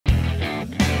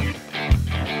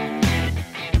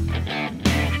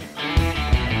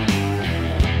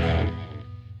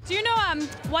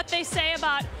what they say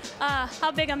about how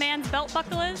big a man's belt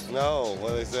buckle is? No,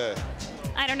 what do they say?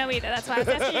 I don't know either, that's why I was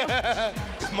asking you.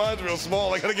 Mine's real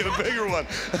small, I gotta get a bigger one.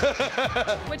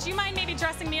 Would you mind maybe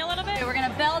dressing me a little bit? We're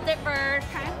gonna belt it first.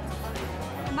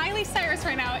 Miley Cyrus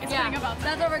right now is putting about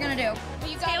that. That's what we're gonna do.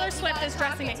 Taylor Swift is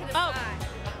dressing me. Oh.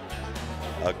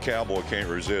 A cowboy can't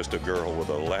resist a girl with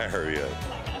a lariat.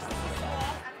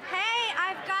 Hey,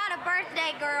 I've got a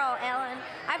birthday girl, Ellen.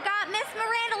 I've got Miss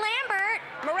Miranda Lambert.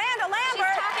 Miranda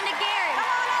Lambert? She's talking to Gary. Come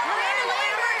on up, Miranda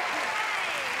Lambert. Hey.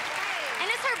 And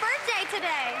it's her birthday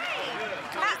today.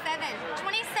 27.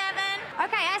 27.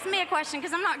 Okay, ask me a question,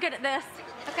 because I'm not good at this.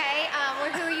 Okay,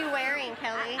 who are you wearing,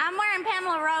 Kelly? I'm wearing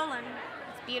Pamela Rowland.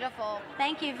 It's beautiful.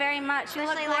 Thank you very much. You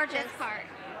look gorgeous. Like this part.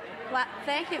 Well,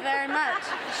 thank you very much.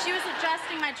 She was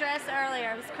adjusting my dress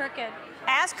earlier. It was crooked.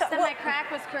 Ask her. So my crack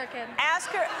was crooked.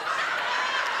 Ask her.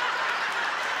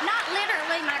 Not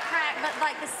literally my crack, but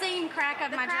like the seam crack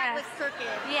of my dress. The crack was crooked.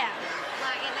 Yeah.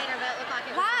 Like it made her boat look like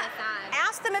it was on the side.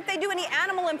 Ask them if they do any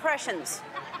animal impressions.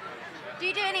 Do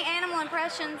you do any animal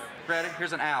impressions? Ready?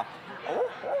 Here's an owl.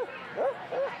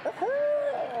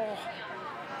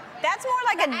 That's more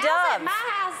like a owls dove. at my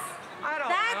house. I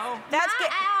don't know. That's my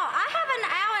owl. I have an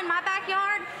owl in my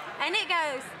backyard, and it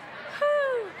goes,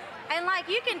 whoo. And like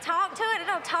you can talk to it,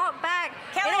 it'll talk back.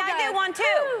 Kelly, It'll I go, do one too.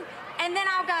 Whoo. And then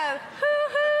I'll go, hoo,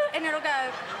 hoo, and it'll go,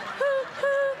 hoo,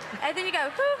 hoo. And then you go,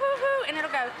 hoo, hoo, hoo, and it'll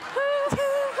go, hoo,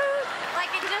 hoo, hoo. Like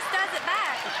it just does it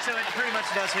back. So it pretty much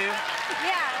does who?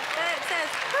 Yeah, then it says,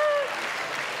 hoo,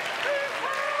 hoo,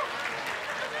 hoo.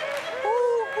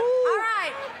 All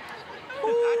right.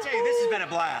 I tell you, this has been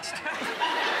a blast.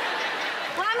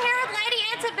 Well, I'm here with Lady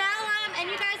Antebellum, and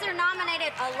you guys are nominated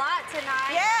a lot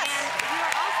tonight. Yes. And you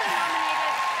are also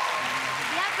nominated,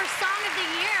 for Song of the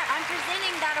Year. I'm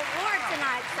presenting that award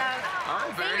tonight, so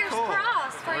fingers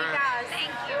crossed for you guys. Thank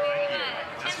you very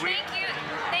much. And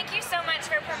thank you so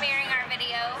much for premiering our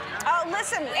video. Oh,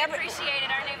 listen. We appreciated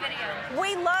our new video.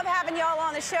 We love having y'all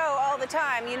on the show all the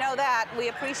time. You know that. We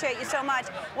appreciate you so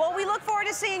much. Well, we look forward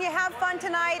to seeing you. Have fun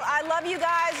tonight. I love you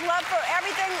guys. Love for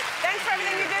everything. Thanks for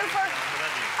everything you do for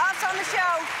us on the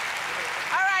show.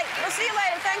 All right. We'll see you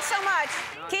later. Thanks so much.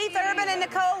 Keith Urban and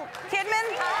Nicole Kidman.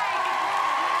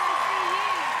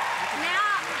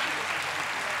 Now,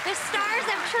 the stars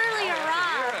have truly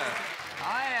arrived.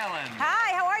 Hi, Ellen.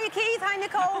 Hi. How are you, Keith? Hi,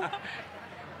 Nicole.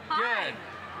 Good.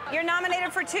 You're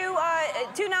nominated for two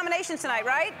nominations tonight,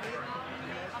 right?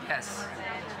 Yes.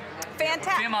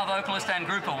 Fantastic. Female Vocalist and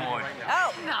Group Award.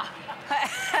 Oh. Female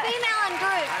and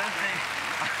group. I don't think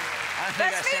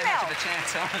That's I stand female. much of a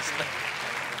chance, honestly.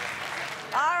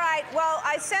 All right. Well,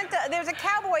 I sent. There's a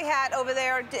cowboy hat over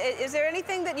there. Is there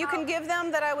anything that you can give them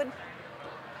that I would?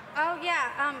 Oh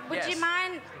yeah. Would Yes. you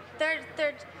mind? They're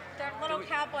little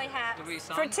cowboy hats.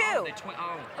 For two.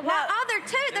 Well, oh, they're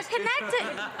two. They're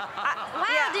connected. Wow.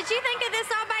 Yeah. Did you think of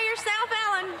this all by yourself,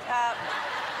 Ellen?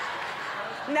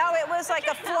 No, it was like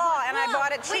a flaw, and I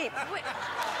bought it cheap.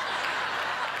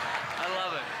 I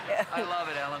love it. I love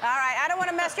it, Ellen. All right. I don't want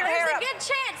to mess your hair There's up. a good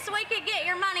chance we could get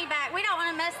your money back. We don't want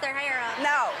to mess their hair up.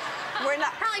 No, we're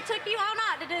not. Probably took you all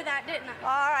night to do that, didn't it?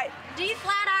 All right. Do you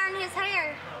flat iron his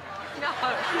hair? No.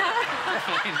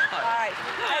 Definitely not. All right.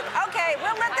 Okay,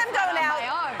 we'll let them go now.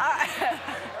 All right.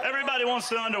 Everybody wants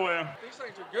the underwear. These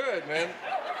things are good, man.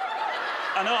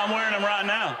 I know, I'm wearing them right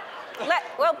now.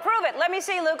 Well, prove it. Let me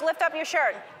see, Luke. Lift up your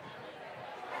shirt. Look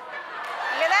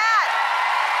at that.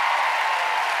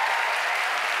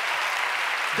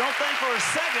 Don't think for a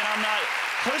second I'm not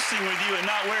pushing with you and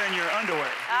not wearing your underwear.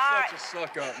 All right. Such a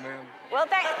suck up, man. Well,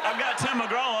 I've got Tim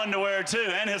McGraw underwear too,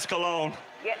 and his cologne.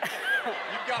 Yeah.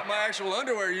 You've got my actual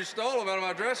underwear. You stole them out of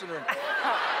my dressing room.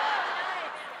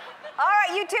 All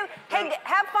right, you two. Hey,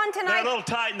 have fun tonight. They're a little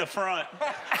tight in the front.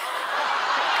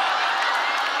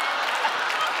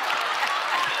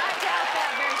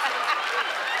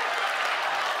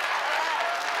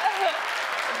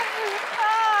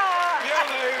 Yeah,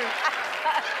 baby.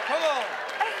 Come on.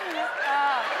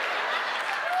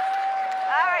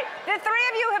 All right. The three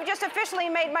of you have just officially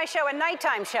made my show a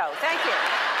nighttime show. Thank you.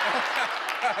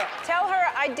 Tell her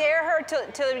I dare her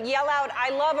to yell out, "I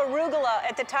love arugula"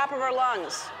 at the top of her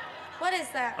lungs. What is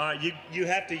that? All right, you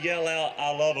have to yell out,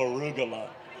 "I love arugula."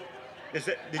 Did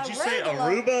you say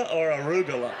Arugula? Aruba or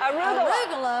arugula? Arugula.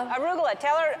 Arugula. Arugula.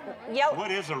 Tell her, yell.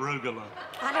 What is arugula?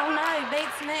 I don't know.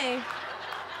 Beats me.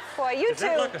 Boy, you Is two.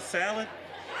 that like a salad?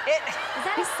 Is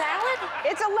that a salad?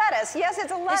 It's a lettuce. Yes,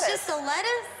 it's a lettuce. It's just a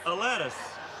lettuce? A lettuce.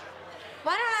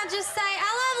 Why don't I just say,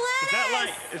 I love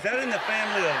lettuce? Is that in the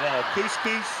family of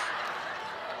couscous?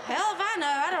 Hell if I know.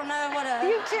 I don't know what a...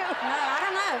 You too. No, I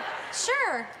don't know.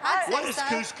 Sure. I'd What say is so.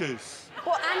 couscous?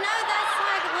 Well, I know that's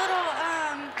like little,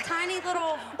 tiny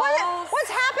little balls.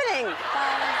 What's happening?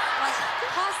 Like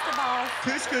pasta balls.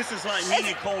 Couscous is like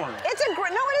mini corn. It's a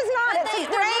grain. No, it is not. It's a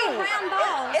They're grain. little round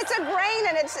balls. It's a grain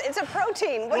and it's a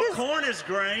protein. What Well, is? corn is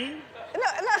grain. No.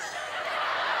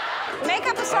 Make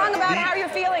up a song about how you're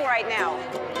feeling right now.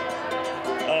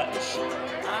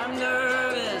 I'm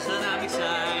nervous and I'm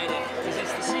excited because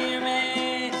it's the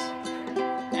CMAs.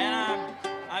 And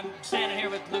I'm standing here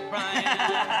with Luke Bryan.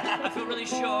 I feel really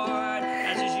short,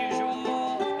 as is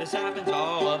usual. This happens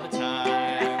all of the time.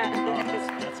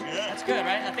 That's good. That's good,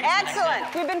 right? I think it's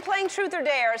Excellent. We've been playing Truth or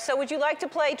Dare, so would you like to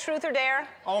play Truth or Dare?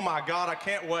 Oh my God, I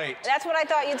can't wait. That's what I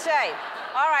thought you'd say.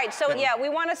 All right, so yeah, we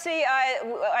want to see,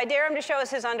 I dare him to show us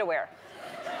his underwear.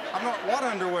 I'm not, what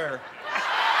underwear?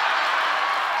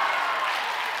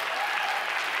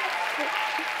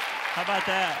 How about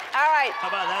that? All right. How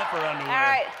about that for underwear? All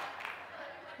right.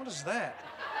 What is that?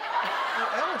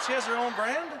 Oh, Ellen, she has her own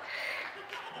brand?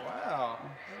 Wow,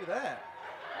 look at that.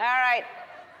 All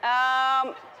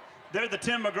right. They're the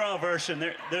Tim McGraw version.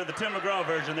 They're the Tim McGraw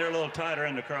version. They're a little tighter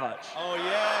in the crotch. Oh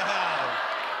yeah.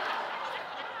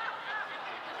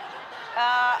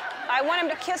 I want him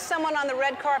to kiss someone on the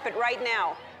red carpet right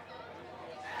now.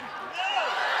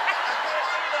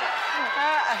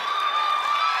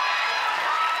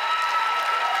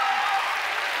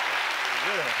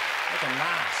 Good. Looking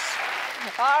nice.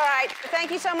 All right.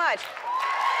 Thank you so much.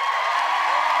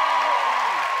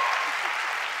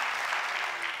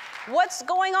 What's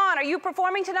going on? Are you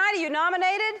performing tonight? Are you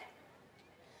nominated?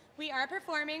 We are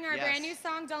performing our brand new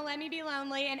song, Don't Let Me Be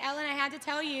Lonely. And Ellen, I had to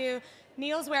tell you,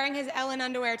 Neil's wearing his Ellen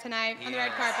underwear tonight on the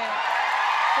red carpet.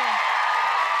 So.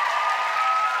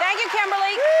 Thank you,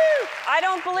 Kimberly. Woo! I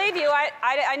don't believe you.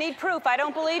 I need proof. I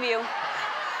don't believe you.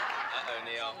 Uh-oh,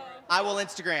 Neil. I will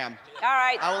Instagram. All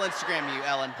right. I will Instagram you,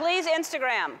 Ellen. Please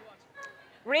Instagram.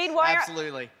 Reed, why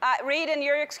Absolutely. Reed, and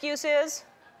your excuse is?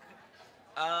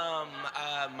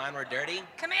 Mine were dirty.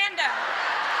 Commando.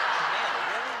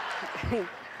 Really?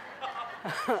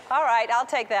 All right, I'll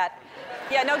take that.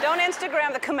 Yeah, no, don't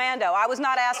Instagram the commando. I was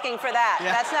not asking for that.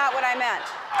 Yeah. That's not what I meant.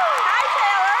 Hi,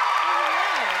 Taylor.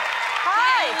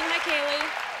 Hi. Hi, Kaylee.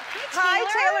 Hi,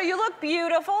 Taylor. You look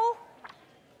beautiful.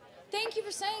 Thank you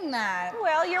for saying that.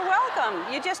 Well, you're welcome.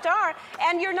 You just are.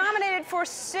 And you're nominated for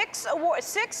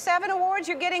 7 awards.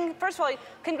 You're getting, first of all,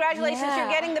 congratulations. Yeah.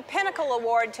 You're getting the Pinnacle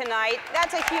Award tonight.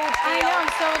 That's a huge deal. I know, I'm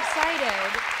so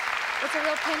excited. It's a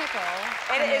real pinnacle.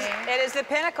 It is the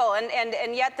pinnacle,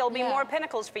 and yet there'll be Yeah. more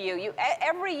pinnacles for you.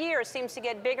 Every year seems to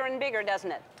get bigger and bigger,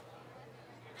 doesn't it?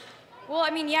 Well, I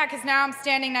mean, yeah, because now I'm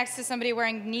standing next to somebody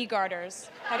wearing knee garters.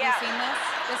 Have you seen this?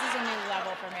 This is a new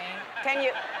level for me. Can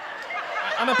you?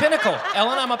 I'm a pinnacle.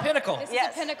 Ellen, I'm a pinnacle. This is a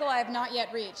pinnacle I have not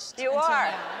yet reached. You until are.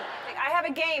 now. I have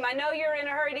a game. I know you're in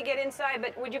a hurry to get inside,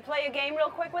 but would you play a game real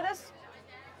quick with us?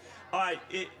 All right.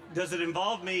 Does it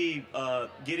involve me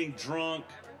getting drunk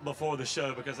before the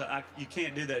show? Because you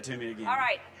can't do that to me again. All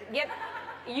right.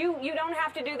 You don't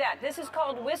have to do that. This is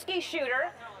called Whiskey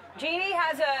Shooter. Jeannie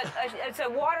has it's a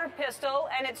water pistol,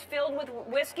 and it's filled with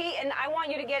whiskey, and I want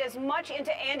you to get as much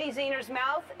into Andy Zehner's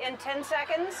mouth in 10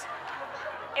 seconds.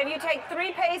 If you take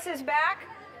 3 paces back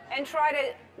and try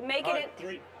to make it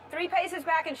 3 paces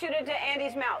back and shoot it into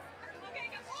Andy's mouth.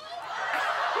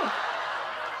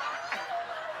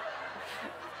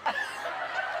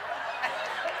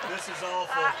 This is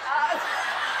awful.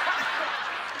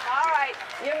 All right,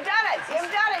 you've done it. You've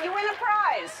done it. You win a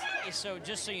prize. Hey, so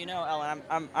just so you know, Ellen,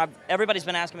 everybody's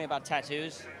been asking me about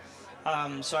tattoos.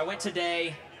 So I went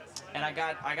today, and I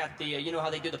got the you know how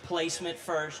they do the placement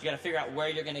first. You got to figure out where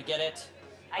you're gonna get it.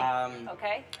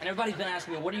 Okay. And everybody's been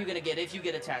asking me, what are you gonna get if you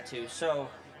get a tattoo? So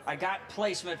I got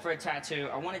placement for a tattoo.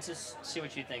 I wanted to see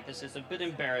what you think. This is a bit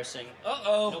embarrassing.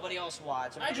 Uh-oh. Nobody else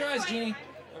watch. Hi, Dries, Jeannie.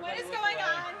 What is going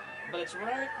on? But it's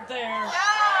right there. No!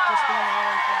 Just doing the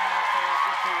orange one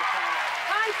right there.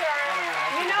 Hunter,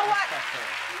 you know what?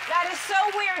 That is so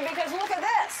weird because look at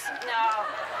this. No.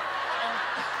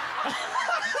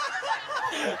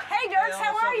 Hey, Dirks,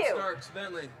 how are you? Dirks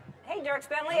Bentley. Hey, Dirks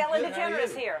Bentley, Ellen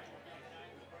DeGeneres here.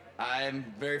 I'm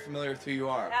very familiar with who you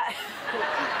are.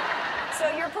 So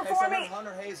you're performing. Hey, so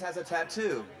Hunter Hayes has a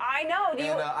tattoo. I know. Do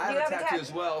you, I do you have a tattoo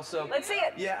as well. So let's see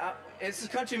it. Yeah, it's the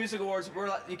Country Music Awards.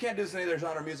 You can't do this in any other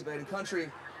genre of music, but in country,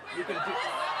 you can do.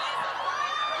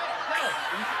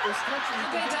 It's country. It's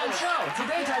a daytime show. It's a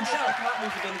daytime show. Pop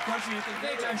music in the country. You can do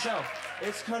Daytime show.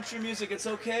 It's country music. It's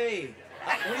okay.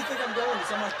 Where do you think I'm going?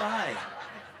 It's on my thigh.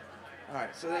 All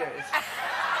right, so there. It's...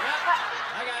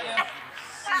 I got you.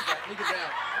 Look at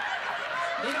that.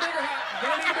 Need a bigger hat.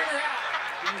 Gonna need a bigger hat.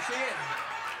 Can you see it?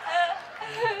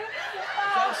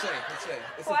 What say? Let's say.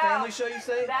 It's a family show, you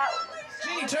say?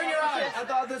 Jeannie, turn your eyes. I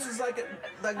thought this was like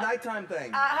a nighttime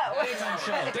thing. Daytime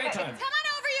show. Daytime. Come on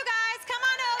over, you guys. Come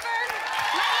on over.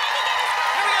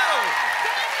 Here we go.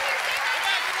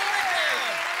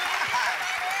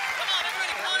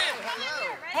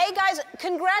 Hey guys,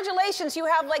 congratulations. You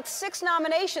have like 6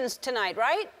 nominations tonight,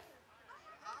 right?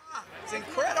 It's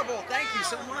incredible. Thank you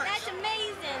so much. That's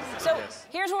amazing. So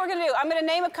here's what we're gonna do. I'm gonna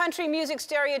name a country music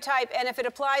stereotype, and if it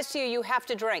applies to you, you have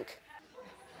to drink.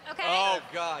 Okay. Oh,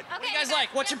 God. What do you guys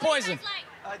like? What's your poison?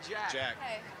 Jack. Jack.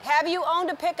 Have you owned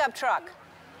a pickup truck?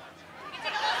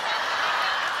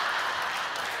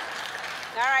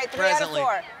 All right, 3 Presently.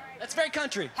 out of 4. That's very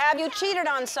country. Have you cheated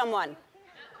on someone?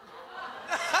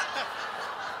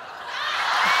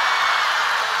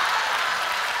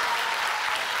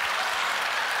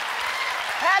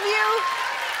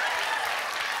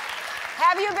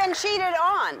 Have you been cheated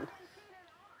on?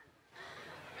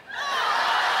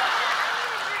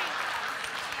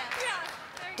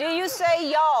 Do you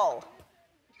say y'all?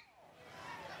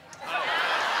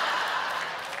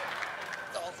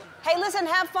 Hey, listen,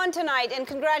 have fun tonight, and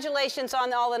congratulations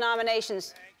on all the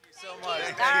nominations. Thank you so much.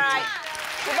 All right.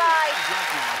 Goodbye.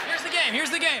 Here's the game. Here's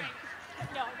the game.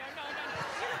 No.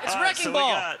 It's All right, wrecking so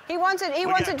ball. He wants it. He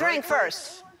wants a drink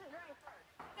first.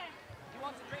 He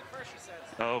wants a drink first, she says.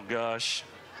 Oh gosh.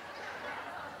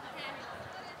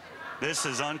 This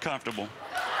is uncomfortable.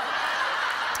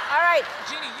 All right.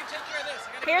 Jeannie, you take care of this.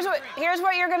 I gotta Here's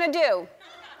what you're gonna do.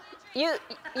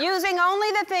 Using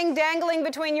only the thing dangling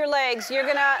between your legs, you're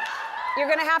gonna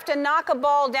have to knock a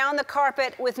ball down the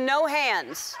carpet with no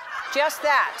hands. Just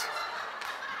that.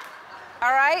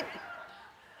 All right?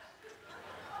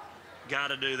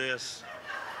 Gotta do this.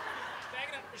 Bag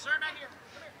it up. You're starting back here.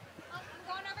 I'm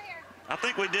going over here. I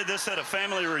think we did this at a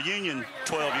family reunion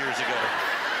 12 years ago.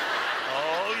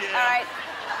 Oh yeah. All right.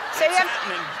 So It's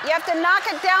happening. you have to knock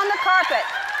it down the carpet.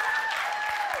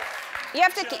 You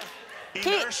have to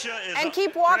Inertia is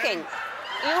keep walking.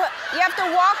 You have to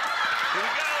walk. Here we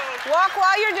go. Walk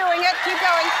while you're doing it. Keep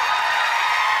going.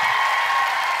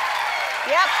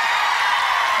 Yep.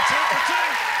 2 for 2.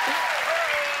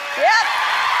 Yep.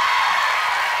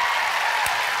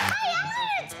 Hi, Ellen,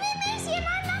 it's me, Macy, and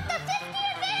I'm at the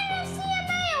 50th annual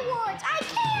CMA Awards. I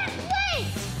can't wait!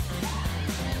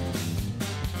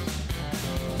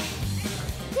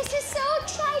 This is so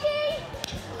exciting!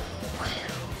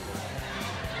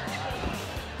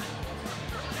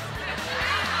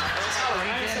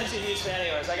 I'm such a huge fan of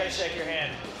yours. I gotta shake your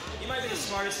hand. You might be the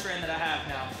smartest friend that I have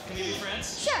now. Can we be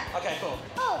friends? Sure. Okay, cool.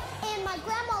 Oh, and my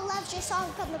grandma loves your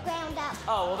song from the ground up.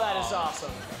 Oh, well, that is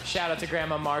awesome. Shout out to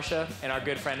Grandma Marcia and our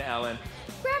good friend Ellen.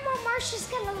 Grandma Marcia's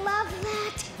gonna love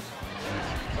that.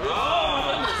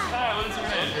 Hi, what is your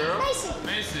name, girl?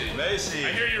 Macy. Macy.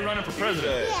 I hear you're running for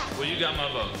president. Yeah. Well, you got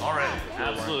my vote. All right.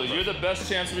 Absolutely. You're the best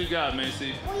chance we got,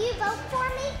 Macy. Will you vote for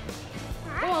me?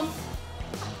 Boom.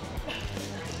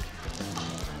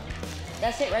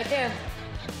 That's it right there.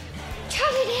 Turn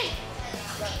it in.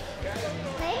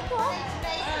 Very cool.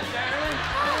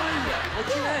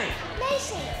 What's your name?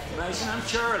 Mason. Mason, I'm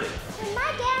Charlie. When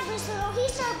my dad was little, he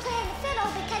started playing the fiddle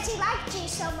because he liked you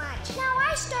so much. Now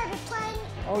I started playing.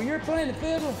 Oh, you're playing the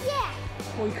fiddle? Yeah.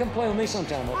 Well, you come play with me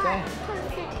sometime, okay?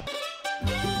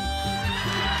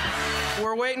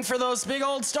 We're waiting for those big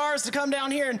old stars to come down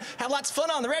here and have lots of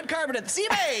fun on the red carpet at the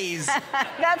CMAs.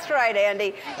 That's right,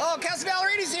 Andy. Oh, Kelsey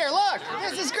Ballerini's here. Look,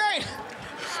 this is great.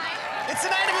 It's the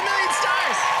night of 1,000,000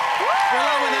 stars. We're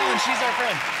along with Ellen. She's our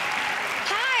friend.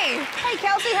 Hi. Hey,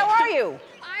 Kelsey, how are you?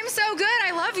 I'm so good.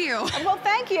 I love you. Well,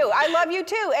 thank you. I love you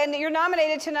too. And you're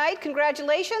nominated tonight.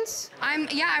 Congratulations. I'm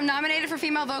nominated for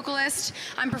female vocalist.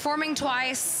 I'm performing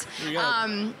twice.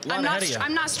 I'm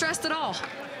not stressed at all.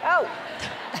 Oh,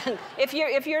 if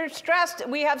you're stressed,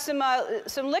 we have some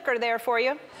liquor there for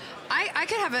you. I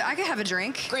could have a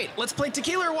drink. Great. Let's play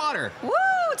tequila or water. Woo!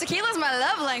 Tequila's my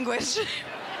love language.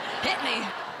 Hit me.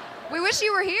 We wish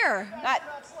you were here.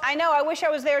 I know. I wish I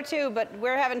was there too, but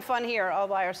we're having fun here all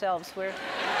by ourselves. Ellen,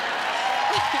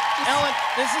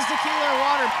 this is tequila or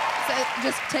water. So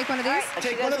just take one of these. Right,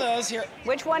 take one of those here.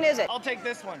 Which one is it? I'll take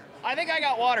this one. I think I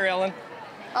got water, Ellen.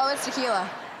 Oh, it's tequila.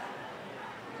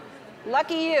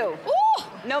 Lucky you. Ooh!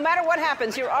 No matter what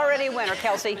happens, you're already a winner,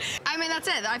 Kelsey. I mean, that's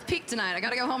it. I've peaked tonight. I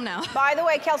gotta go home now. By the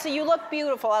way, Kelsey, you look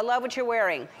beautiful. I love what you're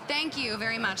wearing. Thank you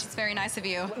very much. It's very nice of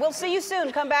you. We'll see you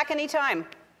soon. Come back anytime.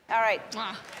 All right.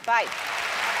 Mwah. Bye.